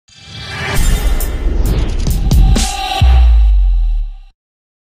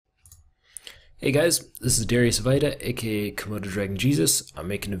Hey guys, this is Darius Vita, aka KomodoDragonJesus. I'm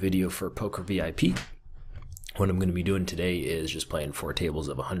making a video for PokerVIP. What I'm going to be doing today is just playing 4 tables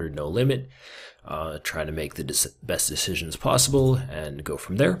of 100 no limit, trying to make the best decisions possible and go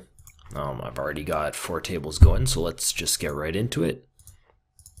from there. I've already got 4 tables going, so let's just get right into it.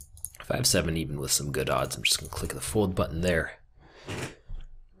 5-7 even with some good odds. I'm just going to click the fold button there.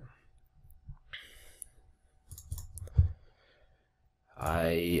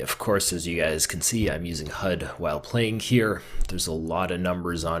 Of course, as you guys can see, I'm using HUD while playing here. There's a lot of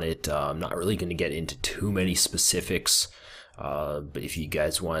numbers on it. I'm not really going to get into too many specifics, but if you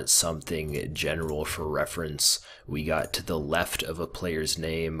guys want something general for reference, we got to the left of a player's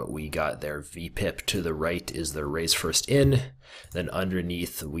name, we got their VPIP. To the right is their raise first in. Then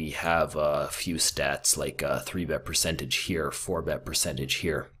underneath we have a few stats like 3-bet percentage here, 4-bet percentage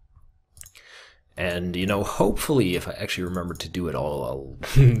here. And, you know, hopefully, if I actually remember to do it all,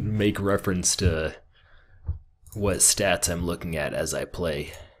 I'll make reference to what stats I'm looking at as I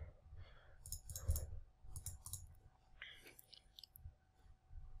play.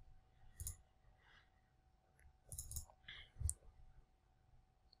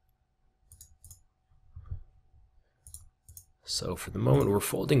 So for the moment, we're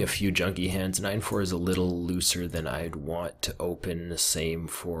folding a few junky hands. 9-4 is a little looser than I'd want to open. Same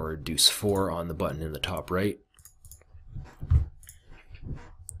for deuce 4 on the button in the top right.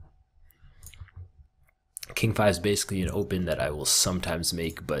 King 5 is basically an open that I will sometimes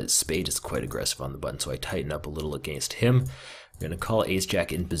make, but spade is quite aggressive on the button, so I tighten up a little against him. I'm going to call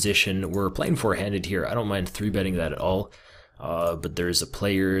ace-jack in position. We're playing four-handed here. I don't mind 3-betting that at all, but there's a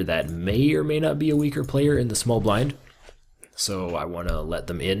player that may or may not be a weaker player in the small blind. So I want to let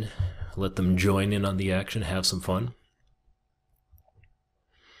them in, let them join in on the action, have some fun.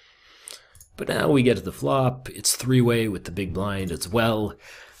 But now we get to the flop. It's 3-way with the big blind as well.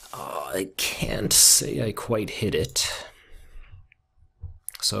 I can't say I quite hit it.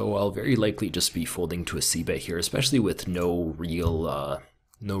 So I'll very likely just be folding to a c-bet here, especially with no real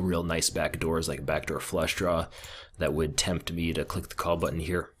nice backdoors like a backdoor flush draw that would tempt me to click the call button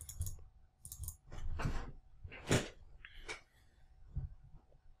here.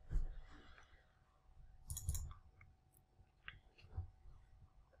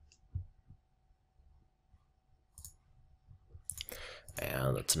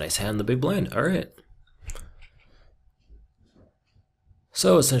 And that's a nice hand, the big blind. All right.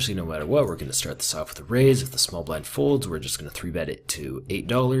 So essentially, no matter what, we're going to start this off with a raise. If the small blind folds, we're just going to 3-bet it to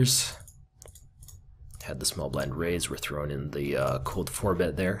 $8. Had the small blind raise, we're throwing in the cold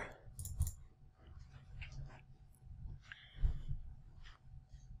 4-bet there.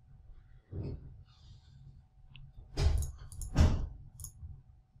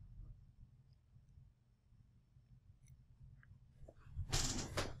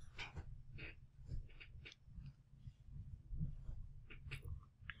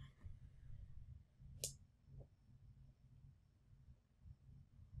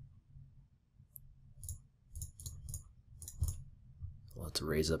 Let's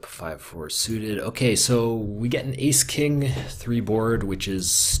raise up 5-4 suited. Okay, so we get an ace-king 3 board, which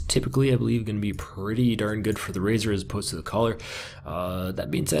is typically, I believe, going to be pretty darn good for the raiser as opposed to the caller. That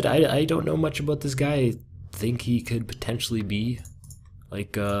being said, I don't know much about this guy. I think he could potentially be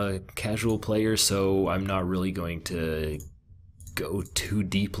like a casual player, so I'm not really going to go too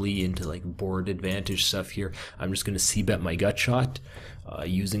deeply into like board advantage stuff here. I'm just going to c-bet my gut shot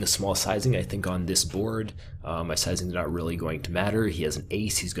using a small sizing. I think on this board my sizing is not really going to matter. He has an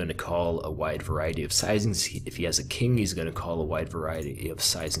ace, he's going to call a wide variety of sizings. If he has a king, he's going to call a wide variety of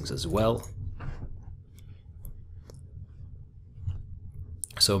sizings as well.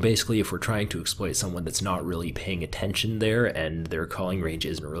 So basically, if we're trying to exploit someone that's not really paying attention there and their calling range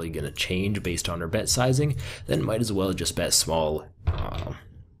isn't really going to change based on our bet sizing, then might as well just bet small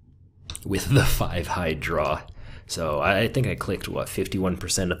with the 5 high draw. So I think I clicked, what,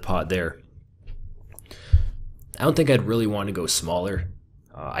 51% of pot there. I don't think I'd really want to go smaller.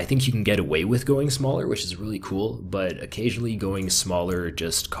 I think you can get away with going smaller, which is really cool, but occasionally going smaller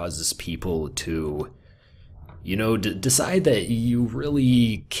just causes people to, you know, decide that you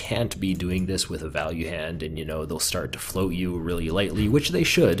really can't be doing this with a value hand, and, you know, they'll start to float you really lightly, which they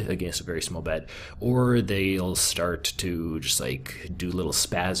should against a very small bet, or they'll start to just like do little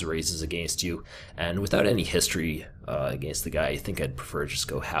spaz raises against you, and without any history against the guy, I think I'd prefer just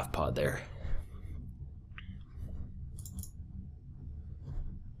go half pot there.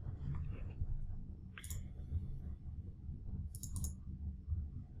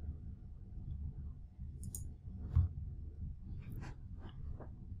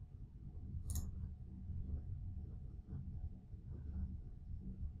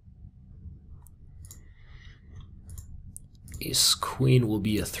 Ace Queen will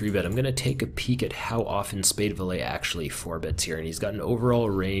be a 3-bet. I'm going to take a peek at how often Spade Valet actually 4-bets here, and he's got an overall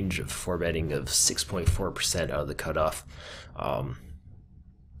range of 4-betting of 6.4% out of the cutoff,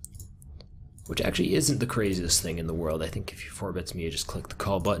 which actually isn't the craziest thing in the world. I think if he 4-bets me, I just click the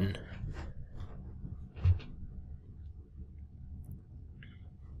call button.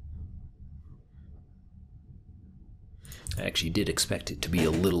 I actually did expect it to be a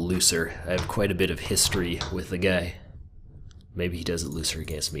little looser. I have quite a bit of history with the guy. Maybe he does it looser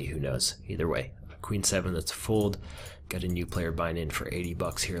against me, who knows. Either way, Queen 7, that's a fold. Got a new player buying in for 80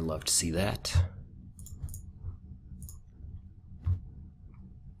 bucks here, love to see that.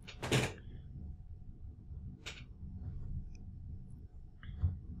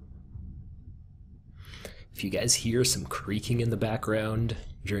 If you guys hear some creaking in the background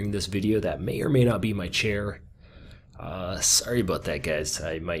during this video, that may or may not be my chair. Sorry about that, guys.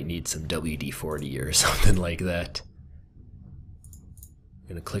 I might need some WD-40 or something like that. I'm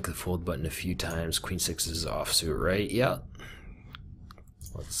gonna click the fold button a few times. Queen 6 is offsuit, right? Yeah.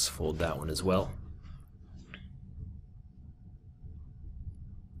 Let's fold that one as well.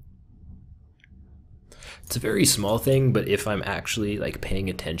 It's a very small thing, but if I'm actually like paying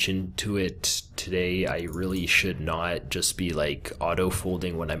attention to it today, I really should not just be like auto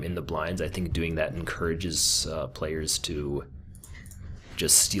folding when I'm in the blinds. I think doing that encourages players to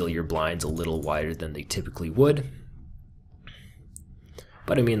just steal your blinds a little wider than they typically would.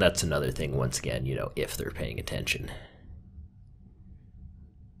 But I mean, that's another thing, once again, you know, if they're paying attention.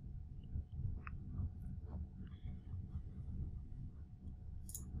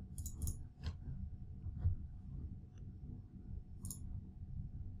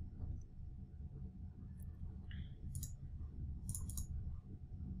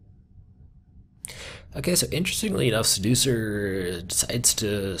 Okay, so interestingly enough, Seducer decides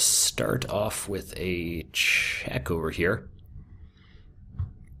to start off with a check over here.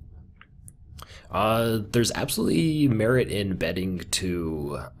 There's absolutely merit in betting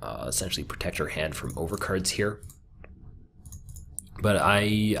to essentially protect our hand from overcards here. But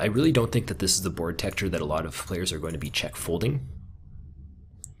I really don't think that this is the board texture that a lot of players are going to be check folding.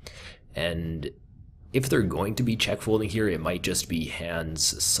 And if they're going to be check folding here, it might just be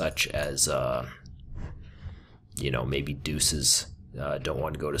hands such as you know, maybe deuces. Don't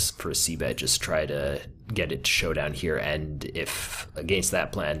want to go for a c-bet, just try to get it to showdown here, and if against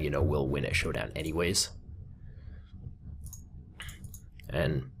that plan, you know, we'll win at showdown anyways.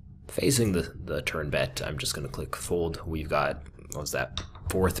 And facing the turn bet, I'm just going to click fold. We've got, what was that,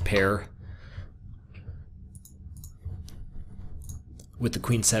 4th pair. With the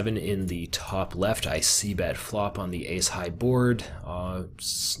Queen 7 in the top left, I c-bet flop on the ace high board.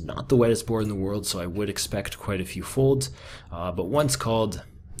 It's not the wettest board in the world, so I would expect quite a few folds. But once called,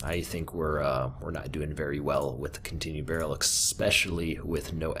 I think we're not doing very well with the continued barrel, especially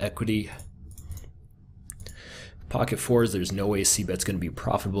with no equity. Pocket 4s, there's no way c-bet's going to be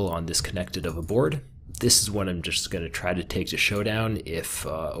profitable on this connected of a board. This is what I'm just going to try to take to showdown. If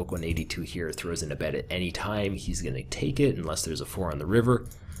Oak182 here throws in a bet at any time, he's going to take it unless there's a 4 on the river.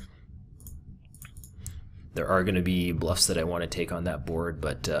 There are going to be bluffs that I want to take on that board,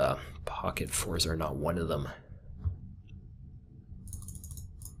 but pocket 4s are not one of them.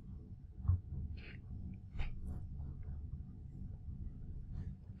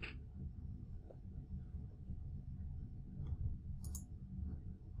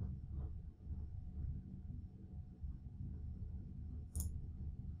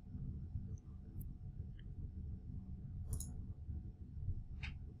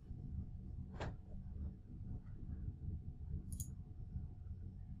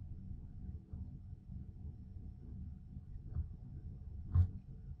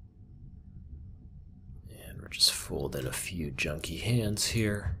 Just fold in a few junky hands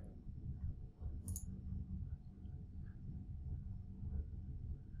here.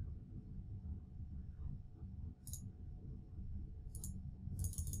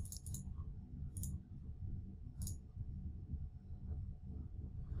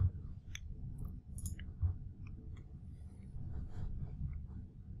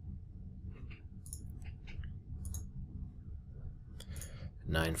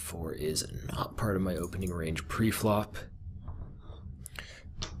 Nine 4 is not part of my opening range pre-flop.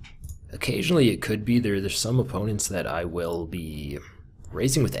 Occasionally it could be. There's some opponents that I will be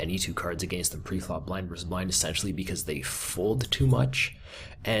raising with any 2 cards against them pre-flop blind versus blind, essentially because they fold too much.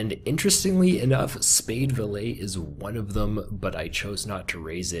 And interestingly enough, Spade Valet is one of them, but I chose not to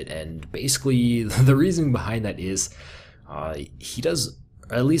raise it. And basically the reason behind that is he does,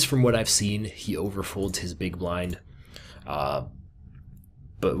 at least from what I've seen, he overfolds his big blind.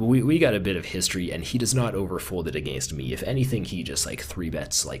 But we got a bit of history, and he does not overfold it against me. If anything, he just like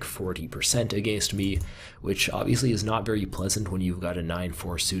 3-bets like 40% against me, which obviously is not very pleasant when you've got a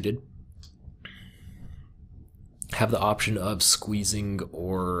 9-4 suited. Have the option of squeezing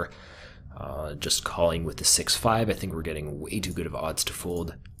or just calling with the 6-5. I think we're getting way too good of odds to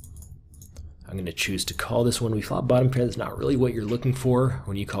fold. I'm going to choose to call this one. We flop bottom pair. That's not really what you're looking for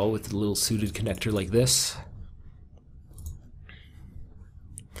when you call with a little suited connector like this.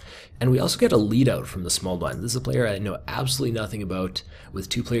 And we also get a lead out from the small blind. This is a player I know absolutely nothing about. With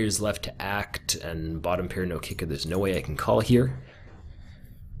 2 players left to act and bottom pair no kicker, there's no way I can call here.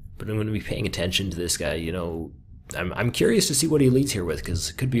 But I'm going to be paying attention to this guy. You know, I'm curious to see what he leads here with, because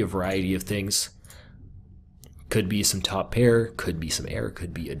it could be a variety of things. Could be some top pair, could be some air,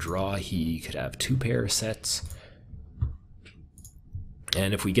 could be a draw. He could have 2 pair sets.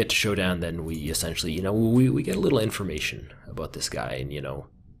 And if we get to showdown, then we essentially, you know, we get a little information about this guy, and you know,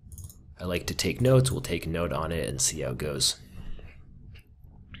 I like to take notes. We'll take a note on it and see how it goes.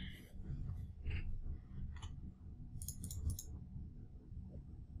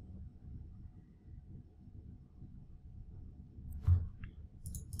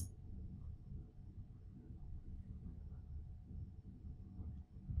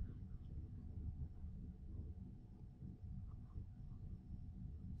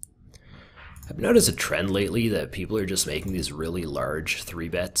 I've noticed a trend lately that people are just making these really large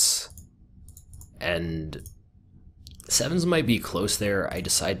 3-bets. And 7s might be close there. I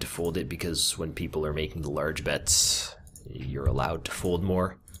decide to fold it because when people are making the large bets, you're allowed to fold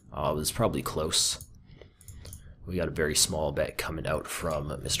more. It was probably close. We got a very small bet coming out from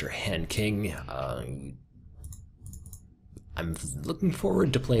Mr. Hand King. I'm looking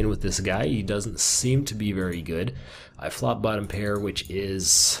forward to playing with this guy. He doesn't seem to be very good. I flop bottom pair, which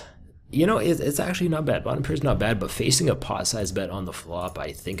is, you know, it's actually not bad. Bottom pair is not bad, but facing a pot size bet on the flop,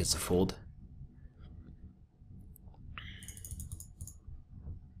 I think it's a fold.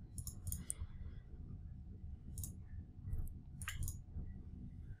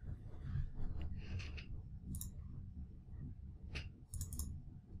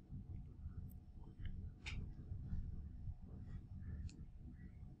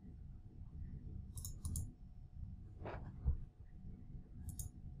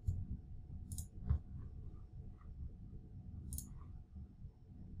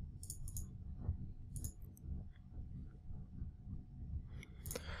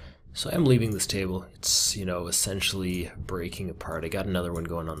 So I'm leaving this table. It's, you know, essentially breaking apart. I got another one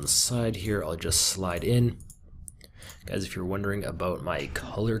going on the side here. I'll just slide in. Guys, if you're wondering about my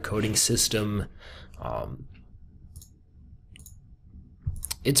color coding system,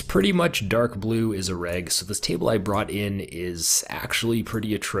 it's pretty much dark blue is a reg. So this table I brought in is actually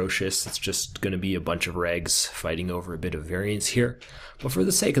pretty atrocious. It's just going to be a bunch of regs fighting over a bit of variance here. But for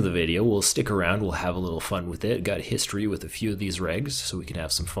the sake of the video, we'll stick around. We'll have a little fun with it. Got history with a few of these regs, so we can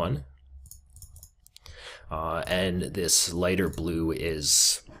have some fun. And this lighter blue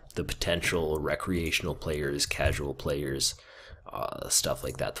is the potential recreational players, casual players, stuff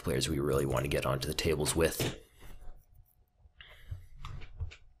like that, the players we really want to get onto the tables with.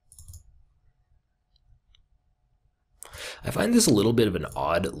 I find this a little bit of an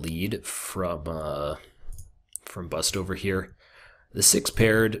odd lead from Bust over here. The 6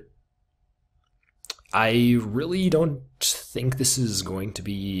 paired, I really don't think this is going to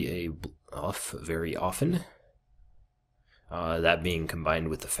be a bluff very often. That being combined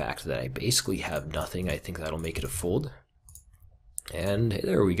with the fact that I basically have nothing, I think that'll make it a fold. And hey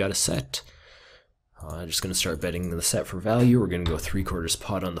there, we got a set. Just going to start betting the set for value. We're going to go 3/4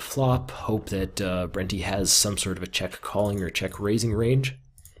 pot on the flop. Hope that Brenty has some sort of a check calling or check raising range.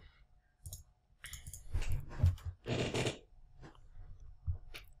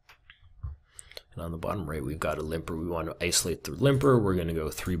 And on the bottom right, we've got a limper. We want to isolate the limper. We're going to go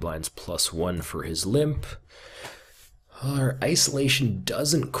 3 blinds +1 for his limp. Our isolation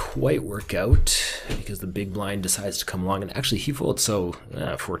doesn't quite work out because the big blind decides to come along, and actually he folds. So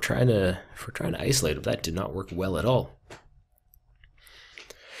if we're trying to isolate him, that did not work well at all.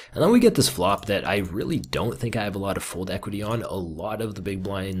 And then we get this flop that I really don't think I have a lot of fold equity on. A lot of the big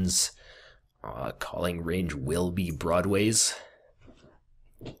blinds calling range will be broadways.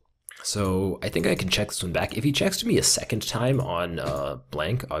 So I think I can check this one back. If he checks to me a second time on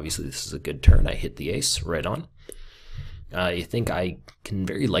blank, obviously this is a good turn. I hit the ace right on. I think I can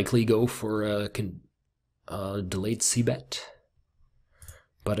very likely go for a delayed c-bet,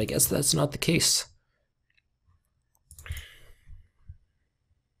 but I guess that's not the case.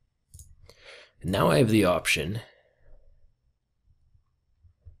 And now I have the option.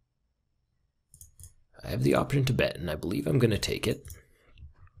 I have the option to bet, and I believe I'm going to take it.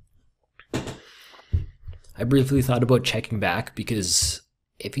 I briefly thought about checking back because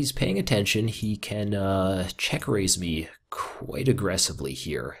if he's paying attention, he can check raise me quite aggressively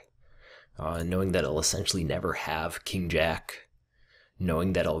here, knowing that I'll essentially never have King Jack,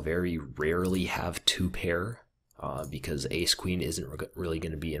 knowing that I'll very rarely have two pair, because Ace Queen isn't really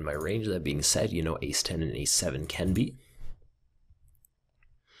going to be in my range. That being said, you know, Ace 10 and Ace 7 can be.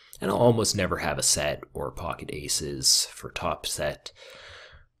 And I'll almost never have a set or pocket aces for top set.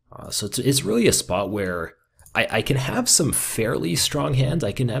 So it's really a spot where I can have some fairly strong hands.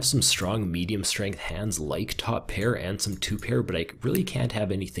 I can have some strong medium strength hands like top pair and some two pair, but I really can't have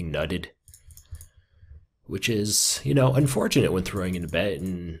anything nutted, which is, you know, unfortunate when throwing in a bet.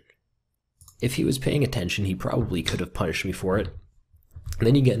 And if he was paying attention, he probably could have punished me for it. And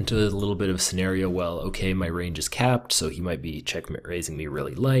then you get into a little bit of a scenario, well, okay, my range is capped, so he might be check raising me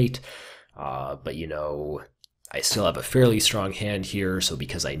really light, but you know, I still have a fairly strong hand here, so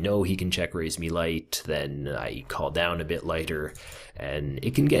because I know he can check raise me light, then I call down a bit lighter, and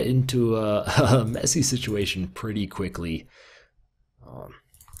it can get into a messy situation pretty quickly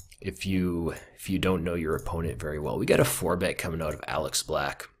if you don't know your opponent very well. We got a 4-bet coming out of Alex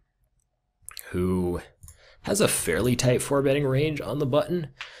Black, who has a fairly tight 4-betting range on the button,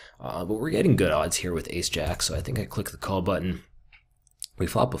 but we're getting good odds here with Ace Jack, so I think I click the call button. We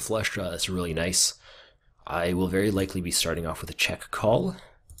flop a flush draw, that's really nice. I will very likely be starting off with a check call.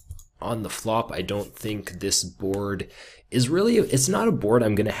 On the flop, I don't think this board is really, it's not a board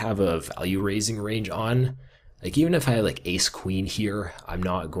I'm going to have a value raising range on. Like, even if I had like Ace Queen here, I'm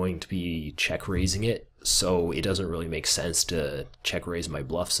not going to be check raising it, so it doesn't really make sense to check raise my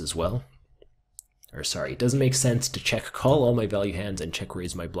bluffs as well. Or sorry, it doesn't make sense to check call all my value hands and check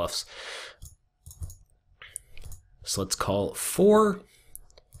raise my bluffs. So let's call 4.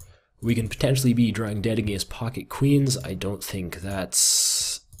 We can potentially be drawing dead against pocket queens. I don't think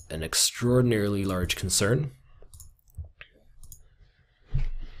that's an extraordinarily large concern.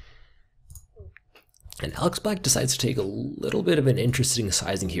 And Alex Black decides to take a little bit of an interesting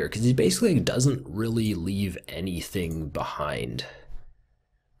sizing here, because he basically doesn't really leave anything behind.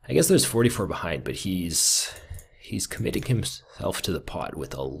 I guess there's 44 behind, but he's committing himself to the pot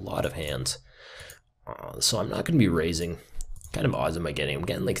with a lot of hands. So I'm not going to be raising. What kind of odds am I getting? I'm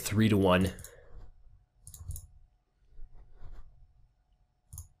getting like 3 to 1. I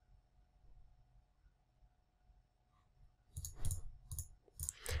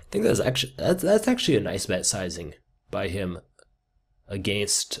think that's actually a nice bet sizing by him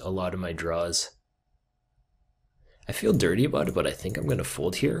against a lot of my draws. I feel dirty about it, but I think I'm going to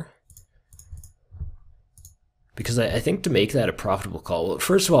fold here. Because I think to make that a profitable call, well,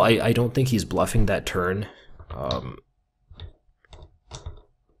 first of all, I don't think he's bluffing that turn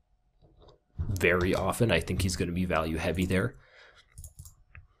very often. I think he's going to be value heavy there.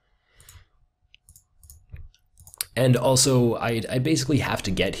 And also, I basically have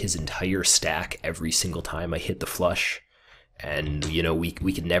to get his entire stack every single time I hit the flush. And, you know, we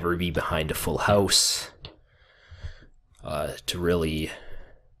can never be behind a full house to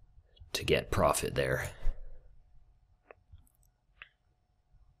get profit there.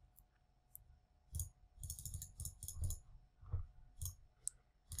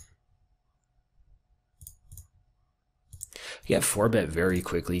 Yeah, 4-bet very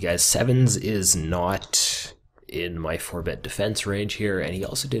quickly, guys. 7s is not in my 4-bet defense range here, and he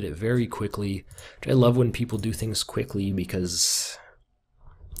also did it very quickly. I love when people do things quickly because,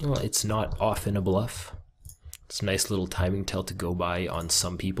 well, it's not often a bluff. It's a nice little timing tell to go by on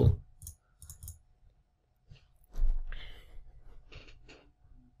some people.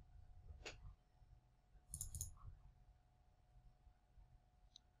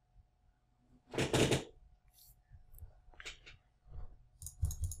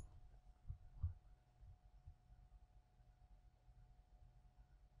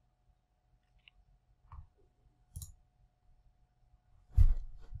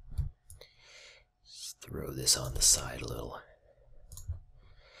 Throw this on the side a little.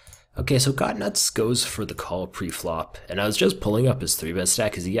 Okay, so Got Nuts goes for the call pre-flop, and I was just pulling up his 3-bet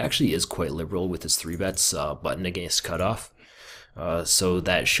stack because he actually is quite liberal with his 3-bets button against cutoff. So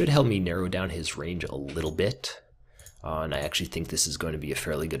that should help me narrow down his range a little bit. And I actually think this is going to be a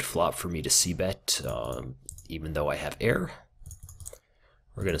fairly good flop for me to c-bet, even though I have air.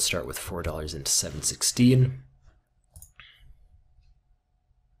 We're going to start with $4 into 716.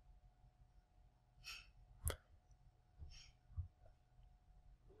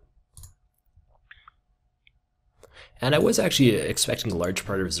 And I was actually expecting a large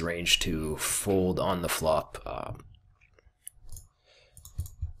part of his range to fold on the flop,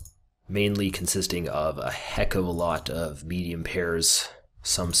 mainly consisting of a heck of a lot of medium pairs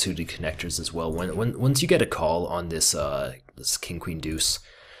some suited connectors as well. Once you get a call on this this king queen deuce,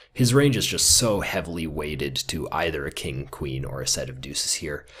 his range is just so heavily weighted to either a king queen or a set of deuces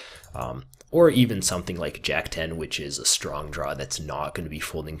here, or even something like jack 10, which is a strong draw that's not going to be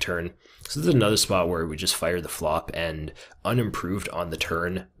folding turn. So this is another spot where we just fire the flop, and unimproved on the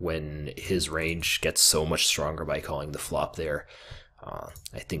turn when his range gets so much stronger by calling the flop there,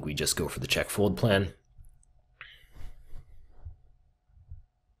 I think we just go for the check fold plan.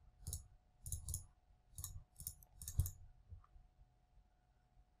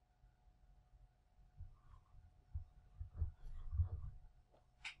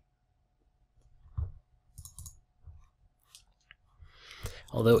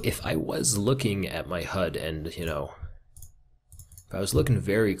 Although if I was looking at my HUD and, you know, if I was looking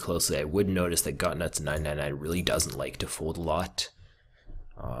very closely, I would notice that Gotnuts 999 really doesn't like to fold a lot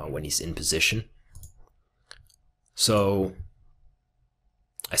when he's in position. So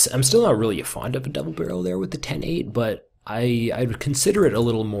I'm still not really fond of a double barrel there with the 10-8, but I would consider it a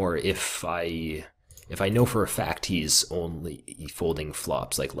little more if I know for a fact he's only folding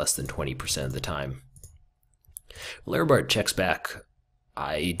flops like less than 20% of the time. Larabart checks back.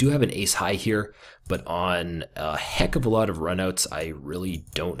 I do have an ace high here, but on a heck of a lot of runouts, I really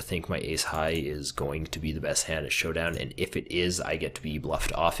don't think my ace high is going to be the best hand at showdown, and if it is, I get to be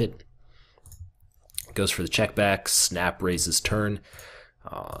bluffed off it. Goes for the check back, snap raises turn.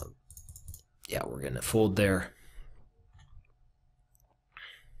 Yeah, we're gonna fold there.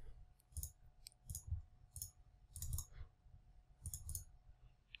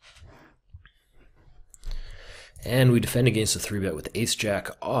 And we defend against a 3-bet with ace-jack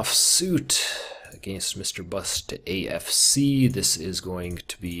offsuit against Mr. Bust to AFC. This is going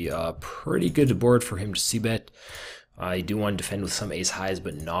to be a pretty good board for him to c-bet. I do want to defend with some ace-highs,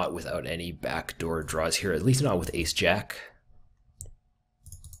 but not without any backdoor draws here, at least not with ace-jack.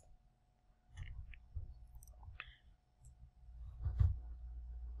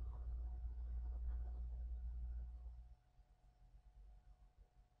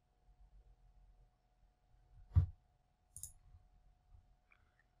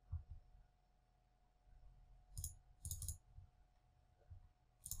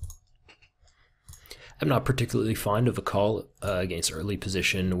 I'm not particularly fond of a call against early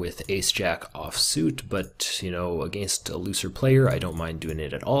position with ace-jack offsuit, but, you know, against a looser player, I don't mind doing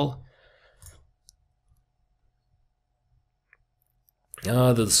it at all.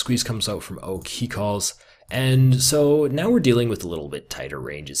 The squeeze comes out from Oak, he calls, and so now we're dealing with a little bit tighter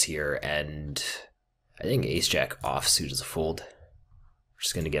ranges here, and I think ace-jack offsuit is a fold. We're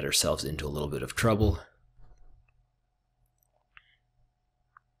just going to get ourselves into a little bit of trouble.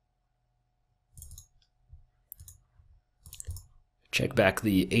 Check back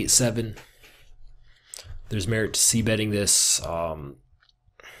the 8-7. There's merit to c-betting this.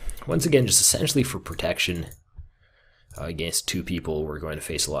 Once again, just essentially for protection against two people. We're going to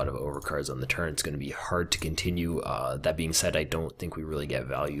face a lot of overcards on the turn. It's going to be hard to continue. That being said, I don't think we really get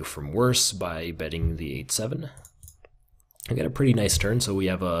value from worse by betting the 8-7. I got a pretty nice turn, so we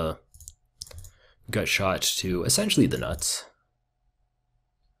have a gut shot to essentially the nuts.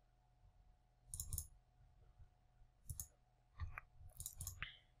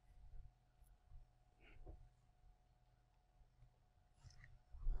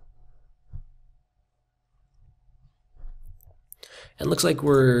 And looks like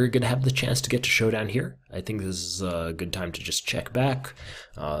we're going to have the chance to get to showdown here. I think this is a good time to just check back.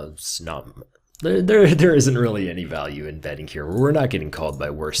 It's not there isn't really any value in betting here. We're not getting called by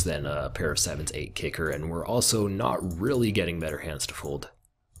worse than a pair of 7s, 8 kicker, and we're also not really getting better hands to fold.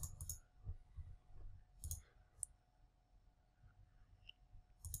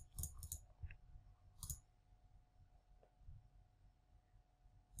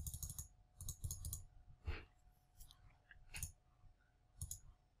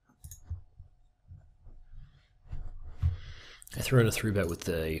 I threw in a 3-bet with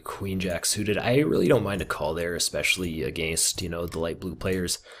the queen-jack suited. I really don't mind a call there, especially against, you know, the light blue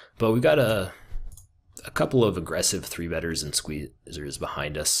players. But we've got a couple of aggressive 3-betters and squeezers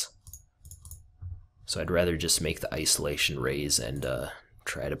behind us. So I'd rather just make the isolation raise and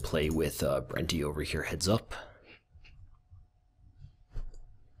try to play with Brenty over here heads up.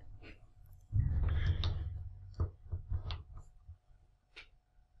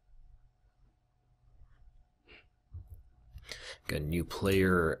 Got a new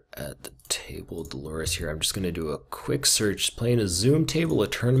player at the table, Dolores here. I'm just going to do a quick search. Playing a Zoom table, a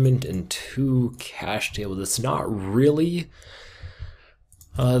tournament, and 2 cash tables. That's not really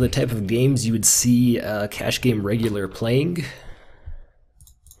the type of games you would see a cash game regular playing.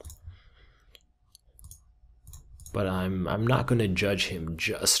 but I'm not going to judge him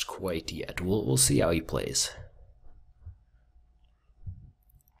just quite yet. We'll see how he plays.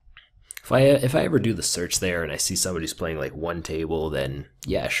 If I ever do the search there and I see somebody's playing like one table, then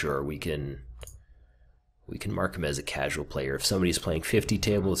yeah, sure, we can mark him as a casual player. If somebody's playing 50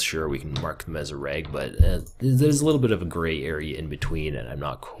 tables, sure, we can mark them as a reg, but there's a little bit of a gray area in between, and I'm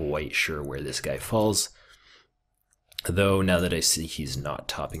not quite sure where this guy falls. Though, now that I see he's not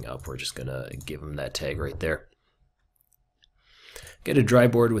topping up, we're just gonna give him that tag right there. Get a dry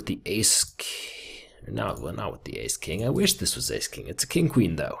board with the ace, not with the ace king. I wish this was ace king. It's a king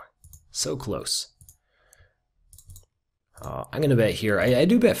queen though, so close. I'm gonna bet here. I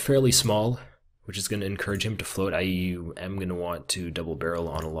do bet fairly small, which is going to encourage him to float. I am going to want to double barrel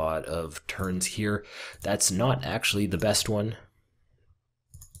on a lot of turns here. That's not actually the best one.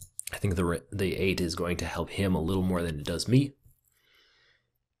 I think the 8 is going to help him a little more than it does me.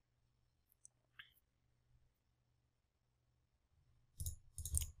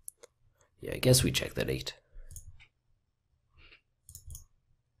 Yeah, I guess we check that 8.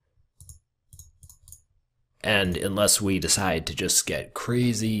 And unless we decide to just get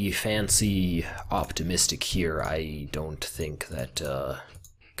crazy, fancy, optimistic here, I don't think that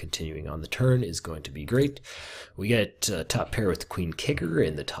continuing on the turn is going to be great. We get top pair with the queen kicker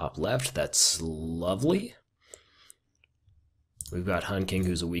in the top left. That's lovely. We've got Han King,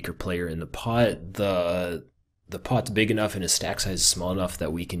 who's a weaker player in the pot. The pot's big enough and his stack size is small enough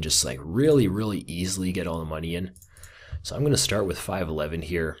that we can just like really, really easily get all the money in. So I'm going to start with 5-11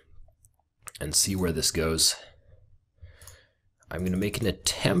 here and see where this goes. I'm going to make an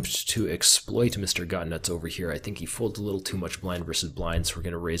attempt to exploit Mr. Gotnuts over here. I think he folds a little too much blind versus blind, so we're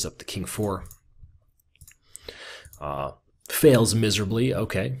going to raise up the king 4. Fails miserably,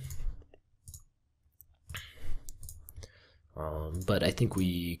 okay. But I think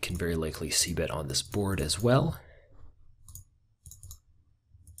we can very likely c-bet on this board as well.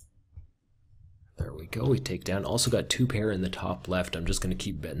 There we go, we take down. Also got 2 pair in the top left. I'm just going to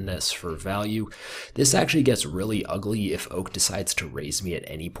keep betting this for value. This actually gets really ugly if Oak decides to raise me at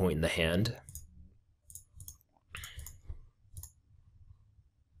any point in the hand.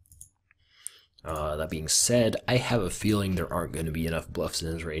 That being said, I have a feeling there aren't going to be enough bluffs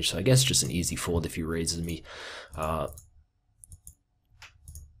in his range, so I guess just an easy fold if he raises me.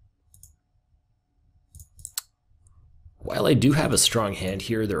 While I do have a strong hand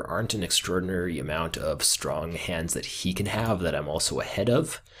here, there aren't an extraordinary amount of strong hands that he can have that I'm also ahead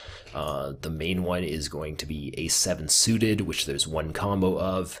of. The main one is going to be ace-7 suited, which there's one combo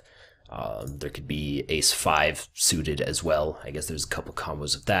of. There could be ace-5 suited as well. I guess there's a couple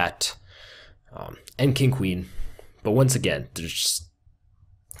combos of that. And king-queen. But once again, there's just,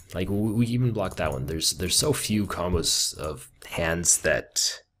 like, we even blocked that one. There's so few combos of hands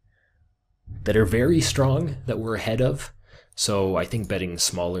that are very strong that we're ahead of. So I think betting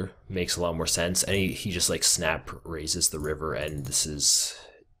smaller makes a lot more sense. And he just like snap raises the river, and this is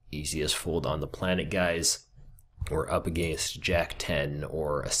easiest fold on the planet, guys. We're up against Jack 10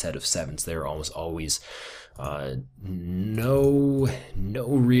 or a set of 7s there almost always. No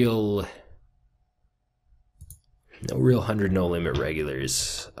real 100 no limit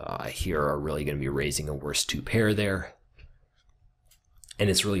regulars here are really going to be raising a worse 2 pair there. And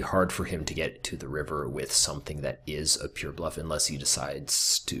it's really hard for him to get to the river with something that is a pure bluff unless he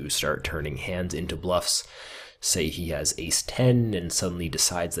decides to start turning hands into bluffs. Say he has ace-10 and suddenly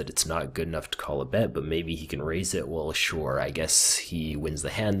decides that it's not good enough to call a bet, but maybe he can raise it. Well, sure, I guess he wins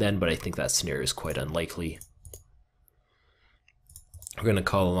the hand then, but I think that scenario is quite unlikely. We're going to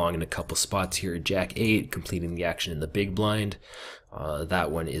call along in a couple spots here. Jack 8, completing the action in the big blind.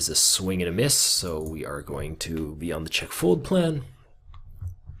 That one is a swing and a miss, so we are going to be on the check fold plan.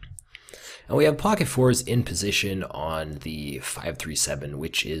 And we have pocket 4s in position on the 5-3-7,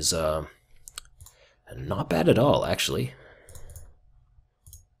 which is not bad at all, actually.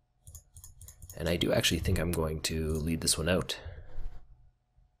 And I do actually think I'm going to lead this one out.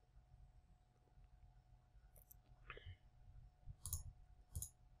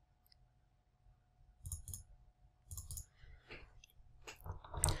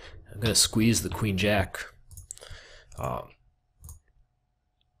 I'm going to squeeze the Queen Jack.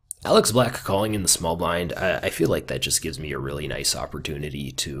 Alex Black calling in the small blind, I feel like that just gives me a really nice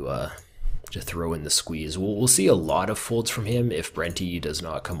opportunity to throw in the squeeze. We'll see a lot of folds from him if Brenty does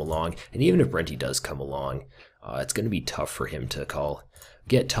not come along, and even if Brenty does come along, it's going to be tough for him to call.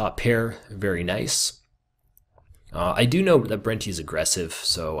 Get top pair, very nice. I do know that Brenty is aggressive,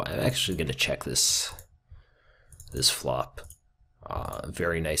 so I'm actually going to check this flop.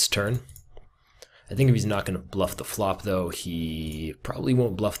 Very nice turn. I think if he's not going to bluff the flop, though, he probably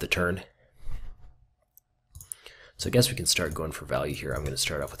won't bluff the turn. So I guess we can start going for value here. I'm going to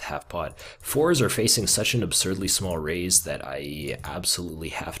start off with half pot. Fours are facing such an absurdly small raise that I absolutely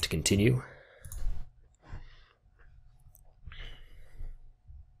have to continue.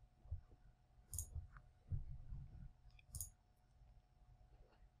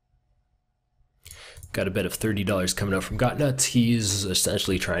 Got a bet of $30 coming out from Got Nuts. He's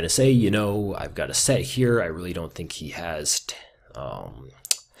essentially trying to say, you know, I've got a set here. I really don't think he has,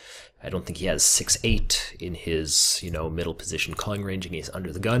 I don't think he has 6-8 in his, you know, middle position calling range against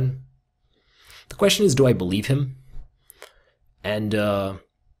under the gun. The question is, do I believe him? And,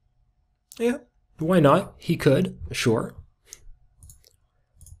 yeah, why not? He could, sure.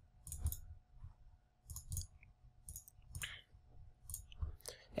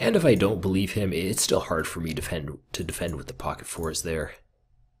 And if I don't believe him, it's still hard for me to defend with the pocket fours there.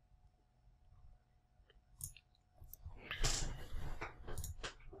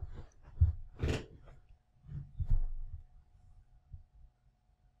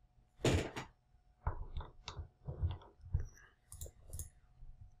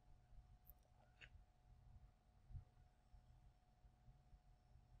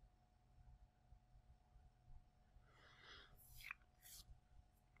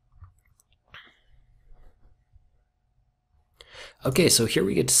 Okay, so here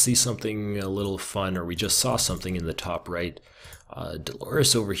we get to see something a little fun, or we just saw something in the top right.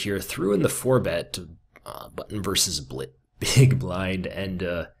 Dolores over here threw in the 4-bet button versus big blind,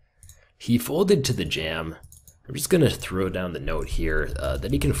 and he folded to the jam. I'm just going to throw down the note here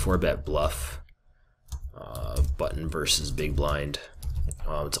that he can 4-bet bluff button versus big blind.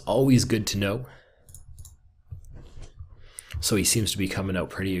 It's always good to know. So he seems to be coming out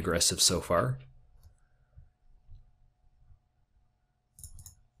pretty aggressive so far.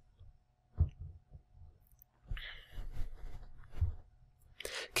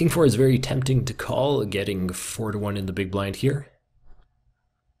 King 4 is very tempting to call, getting 4-1 in the big blind here.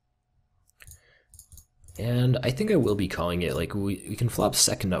 And I think I will be calling it. Like, we can flop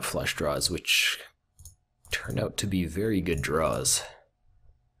second up flush draws, which turn out to be very good draws.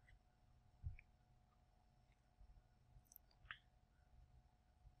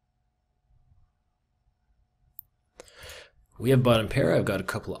 We have bottom pair. I've got a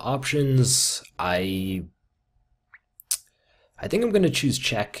couple of options. I think I'm going to choose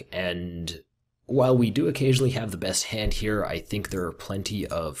check, and while we do occasionally have the best hand here, I think there are plenty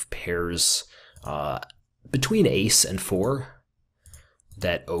of pairs between ace and 4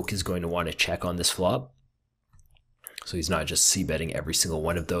 that Oak is going to want to check on this flop. So he's not just c-betting every single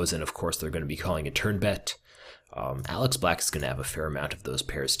one of those, and of course they're going to be calling a turn bet. Alex Black is going to have a fair amount of those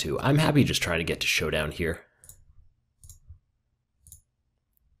pairs too. I'm happy just trying to get to showdown here.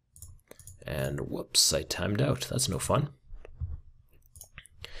 And whoops, I timed out. That's no fun.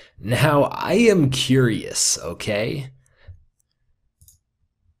 Now, I am curious, okay?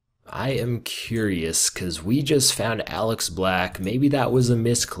 I am curious, because we just found Alex Black. Maybe that was a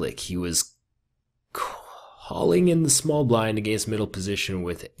misclick. He was calling in the small blind against middle position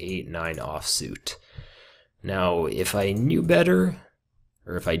with 8-9 offsuit. Now, if I knew better,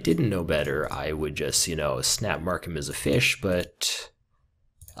 or if I didn't know better, I would just, you know, snap mark him as a fish, but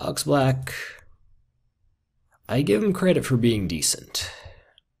Alex Black, I give him credit for being decent.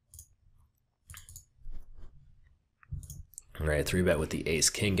 All right, 3-bet with the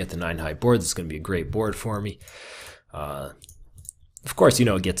ace-king, get the 9-high board. This is going to be a great board for me. Of course, you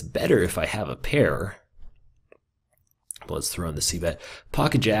know, it gets better if I have a pair. But let's throw in the c-bet.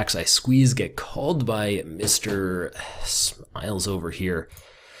 Pocket jacks, I squeeze, get called by Mr. Smiles over here.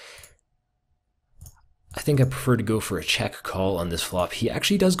 I think I prefer to go for a check call on this flop. He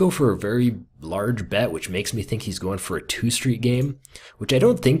actually does go for a very large bet, which makes me think he's going for a 2-street game, which I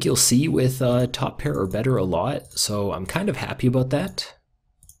don't think you'll see with top pair or better a lot, so I'm kind of happy about that.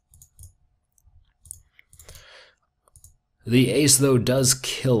 The ace, though, does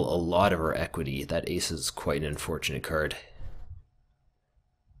kill a lot of our equity. That ace is quite an unfortunate card.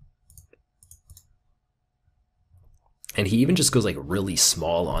 And he even just goes like really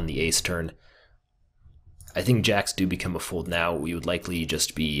small on the ace turn. I think jacks do become a fold now. We would likely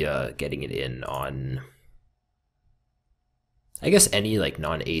just be getting it in on, I guess, any like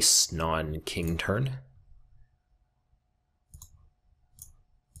non-ace, non-king turn.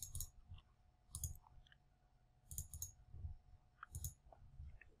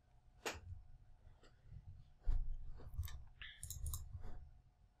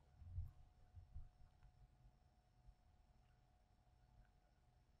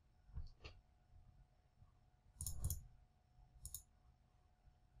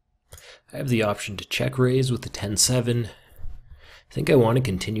 I have the option to check raise with the 10-7. I think I want to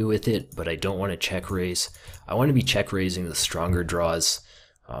continue with it, but I don't want to check raise. I want to be check raising the stronger draws,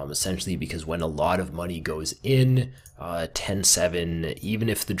 essentially because when a lot of money goes in, 10-7, even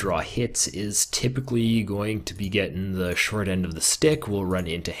if the draw hits, is typically going to be getting the short end of the stick. We'll run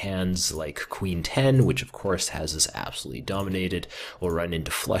into hands like Queen 10, which of course has us absolutely dominated. We'll run into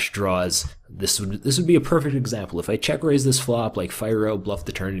flush draws. This would be a perfect example. If I check raise this flop, like fire out, bluff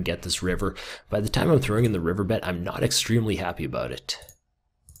the turn, and get this river, by the time I'm throwing in the river bet, I'm not extremely happy about it.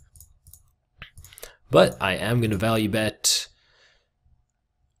 But I am going to value bet.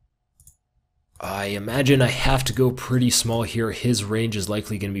 I imagine I have to go pretty small here. His range is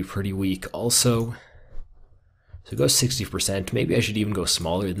likely going to be pretty weak also. So go 60%. Maybe I should even go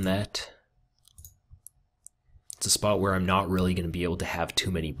smaller than that. It's a spot where I'm not really going to be able to have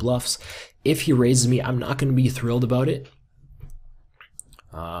too many bluffs. If he raises me, I'm not going to be thrilled about it.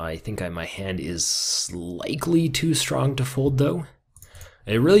 I think my hand is likely too strong to fold though.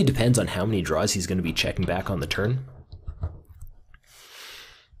 It really depends on how many draws he's going to be checking back on the turn.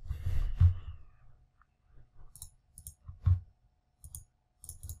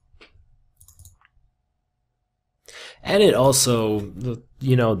 And it also,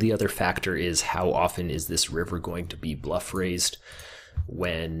 you know, the other factor is how often is this river going to be bluff raised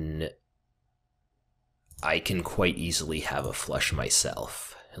when I can quite easily have a flush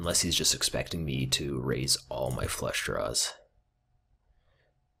myself, unless he's just expecting me to raise all my flush draws.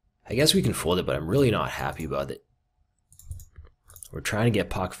 I guess we can fold it, but I'm really not happy about it. We're trying to get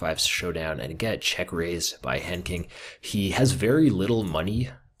Pock 5's showdown and get check raised by Hen King. He has very little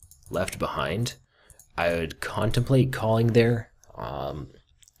money left behind. I would contemplate calling there,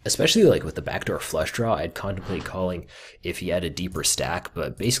 especially like with the backdoor flush draw. I'd contemplate calling if he had a deeper stack,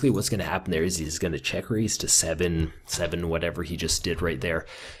 but basically what's going to happen there is he's going to check raise to 7, whatever he just did right there,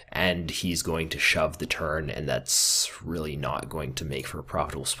 and he's going to shove the turn, and that's really not going to make for a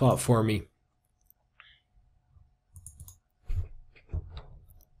profitable spot for me.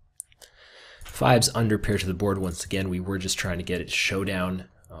 Fives under pair to the board once again. We were just trying to get it showdown.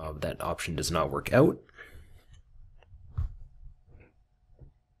 That option does not work out.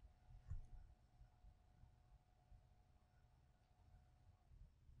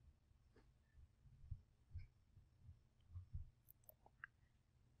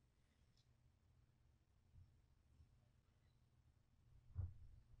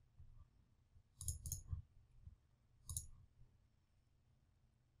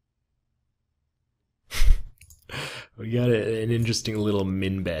 We got an interesting little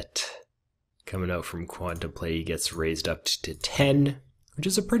min bet coming out from Quantum Play. He gets raised up to 10, which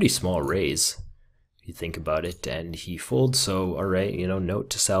is a pretty small raise if you think about it, and he folds. So alright, you know, note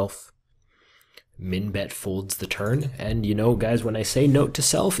to self, min bet folds the turn. And you know, guys, when I say note to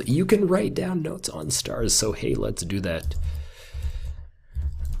self, you can write down notes on stars, so hey, let's do that.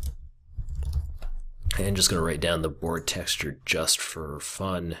 And just gonna write down the board texture just for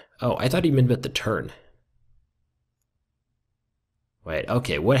fun. Oh, I thought he min bet the turn. Wait,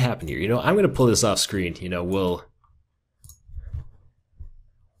 okay, what happened here? You know, I'm going to pull this off screen. You know, we'll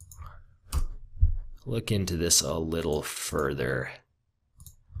look into this a little further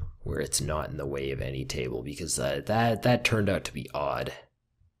where it's not in the way of any table, because that turned out to be odd.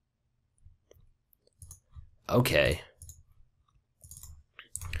 Okay.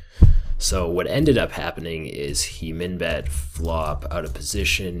 So what ended up happening is he min bet flop out of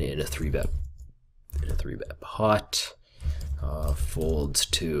position in a 3-bet pot. Folds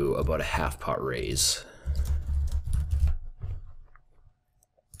to about a half pot raise.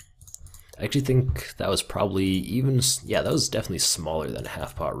 I actually think that was probably even, yeah, that was definitely smaller than a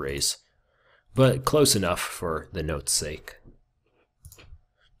half pot raise, but close enough for the note's sake.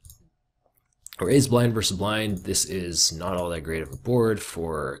 Raise blind versus blind. This is not all that great of a board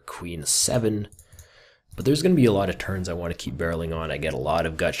for Queen 7. But there's going to be a lot of turns I want to keep barreling on. I get a lot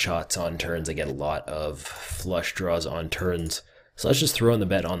of gut shots on turns. I get a lot of flush draws on turns. So let's just throw in the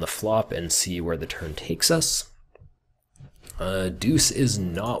bet on the flop and see where the turn takes us. Deuce is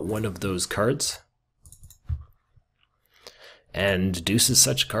not one of those cards. And Deuce is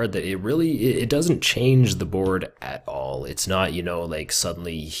such a card that it doesn't change the board at all. It's not, you know, like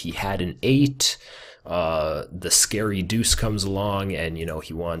suddenly he had an 8. The scary deuce comes along and, you know,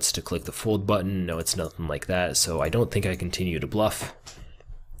 he wants to click the fold button. No, it's nothing like that. So I don't think I continue to bluff.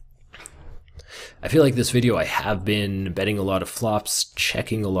 I feel like this video I have been betting a lot of flops,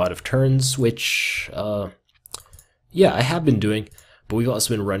 checking a lot of turns, which, yeah, I have been doing, but we've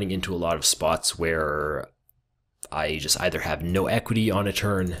also been running into a lot of spots where I just either have no equity on a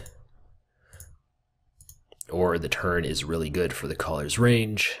turn, or the turn is really good for the caller's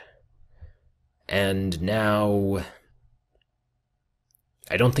range. And now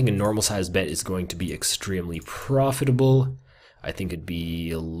I don't think a normal size bet is going to be extremely profitable. I think it'd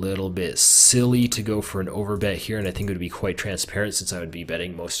be a little bit silly to go for an overbet here, and I think it would be quite transparent since I would be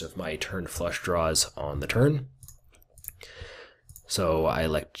betting most of my turn flush draws on the turn. So I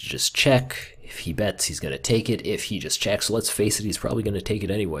like to just check. If he bets, he's going to take it. If he just checks, let's face it, he's probably going to take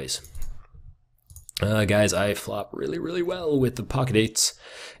it anyways. Guys, I flop really, really well with the pocket eights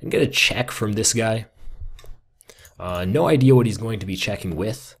and get a check from this guy. No idea what he's going to be checking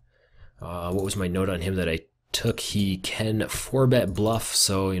with. What was my note on him that I took? He can 4-bet bluff,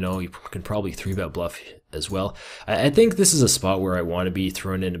 so you can probably 3-bet bluff as well. I think this is a spot where I want to be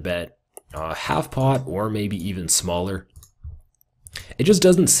throwing in a bet half pot or maybe even smaller. It just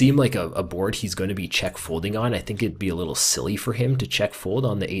doesn't seem like a board he's going to be check folding on. I think it'd be a little silly for him to check fold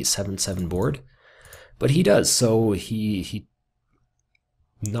on the 8-7-7 board, but he does. So he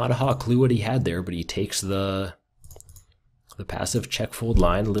not a hot clue what he had there, but he takes the passive check fold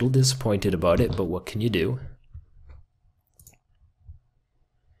line. A little disappointed about it, but what can you do?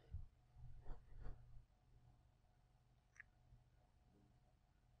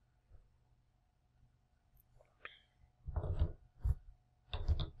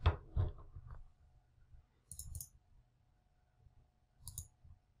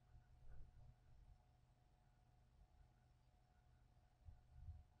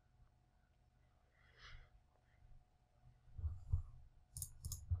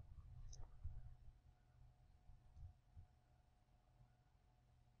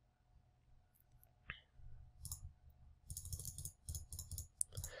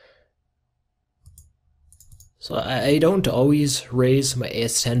 So I don't always raise my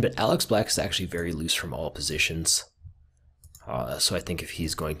AS10, but Alex Black is actually very loose from all positions. So I think if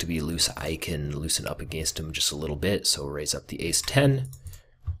he's going to be loose, I can loosen up against him just a little bit. So raise up the ace-10.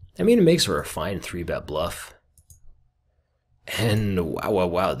 I mean, it makes for a fine 3-bet bluff. And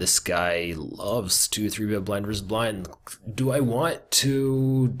wow, this guy loves to 3-bet blind versus blind. Do I want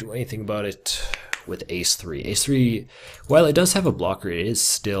to do anything about it with ace-3? Ace-3, while it does have a blocker, it is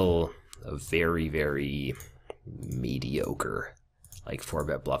still a very, very mediocre like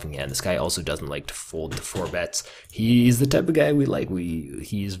 4-bet bluffing hand. This guy also doesn't like to fold to 4-bets. He's the type of guy we like.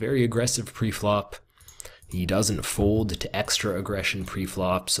 He's very aggressive pre-flop. He doesn't fold to extra aggression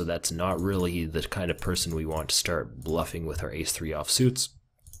pre-flop, so that's not really the kind of person we want to start bluffing with our ace-3 offsuits.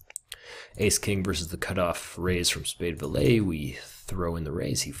 Ace-king versus the cutoff raise from spade valet. We throw in the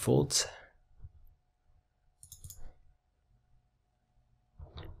raise, he folds.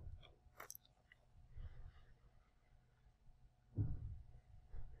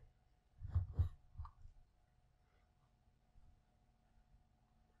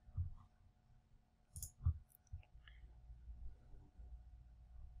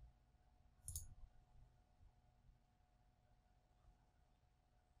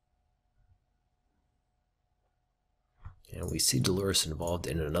 And we see Dolores involved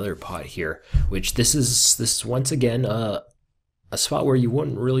in another pot here, which this is once again a spot where you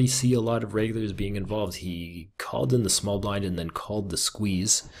wouldn't really see a lot of regulars being involved. He called in the small blind and then called the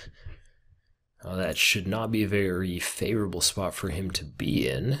squeeze. That should not be a very favorable spot for him to be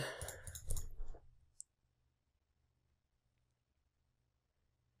in.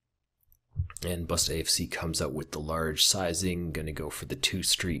 And Bust AFC comes out with the large sizing, gonna go for the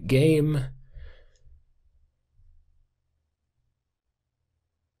 2-street game.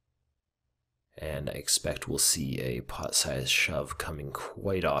 And I expect we'll see a pot size shove coming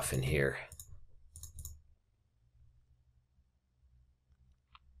quite often here.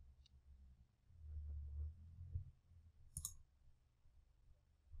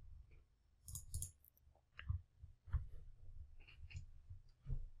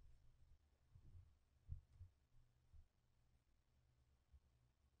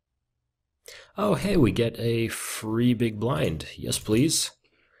 Oh, hey, we get a free big blind. Yes, please.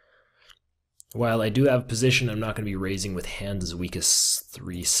 While I do have position, I'm not going to be raising with hands as weak as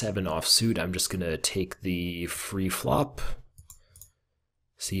 3-7 offsuit. I'm just going to take the free flop.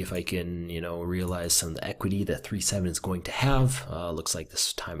 See if I can, realize some of the equity that 3-7 is going to have. Looks like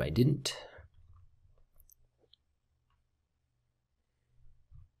this time I didn't.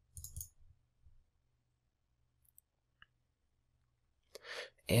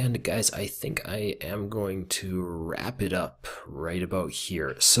 And guys, I think I am going to wrap it up right about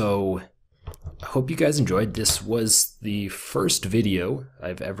here. So I hope you guys enjoyed. This was the first video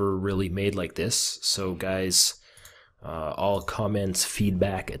I've ever really made like this. So guys, all comments,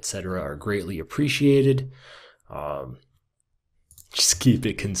 feedback, etc. are greatly appreciated. Just keep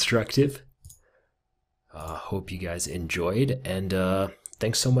it constructive. Hope you guys enjoyed, and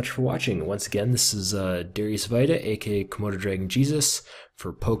thanks so much for watching. Once again, this is Darius Vita, aka KomodoDragonJesus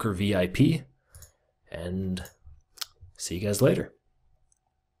for PokerVIP, and see you guys later.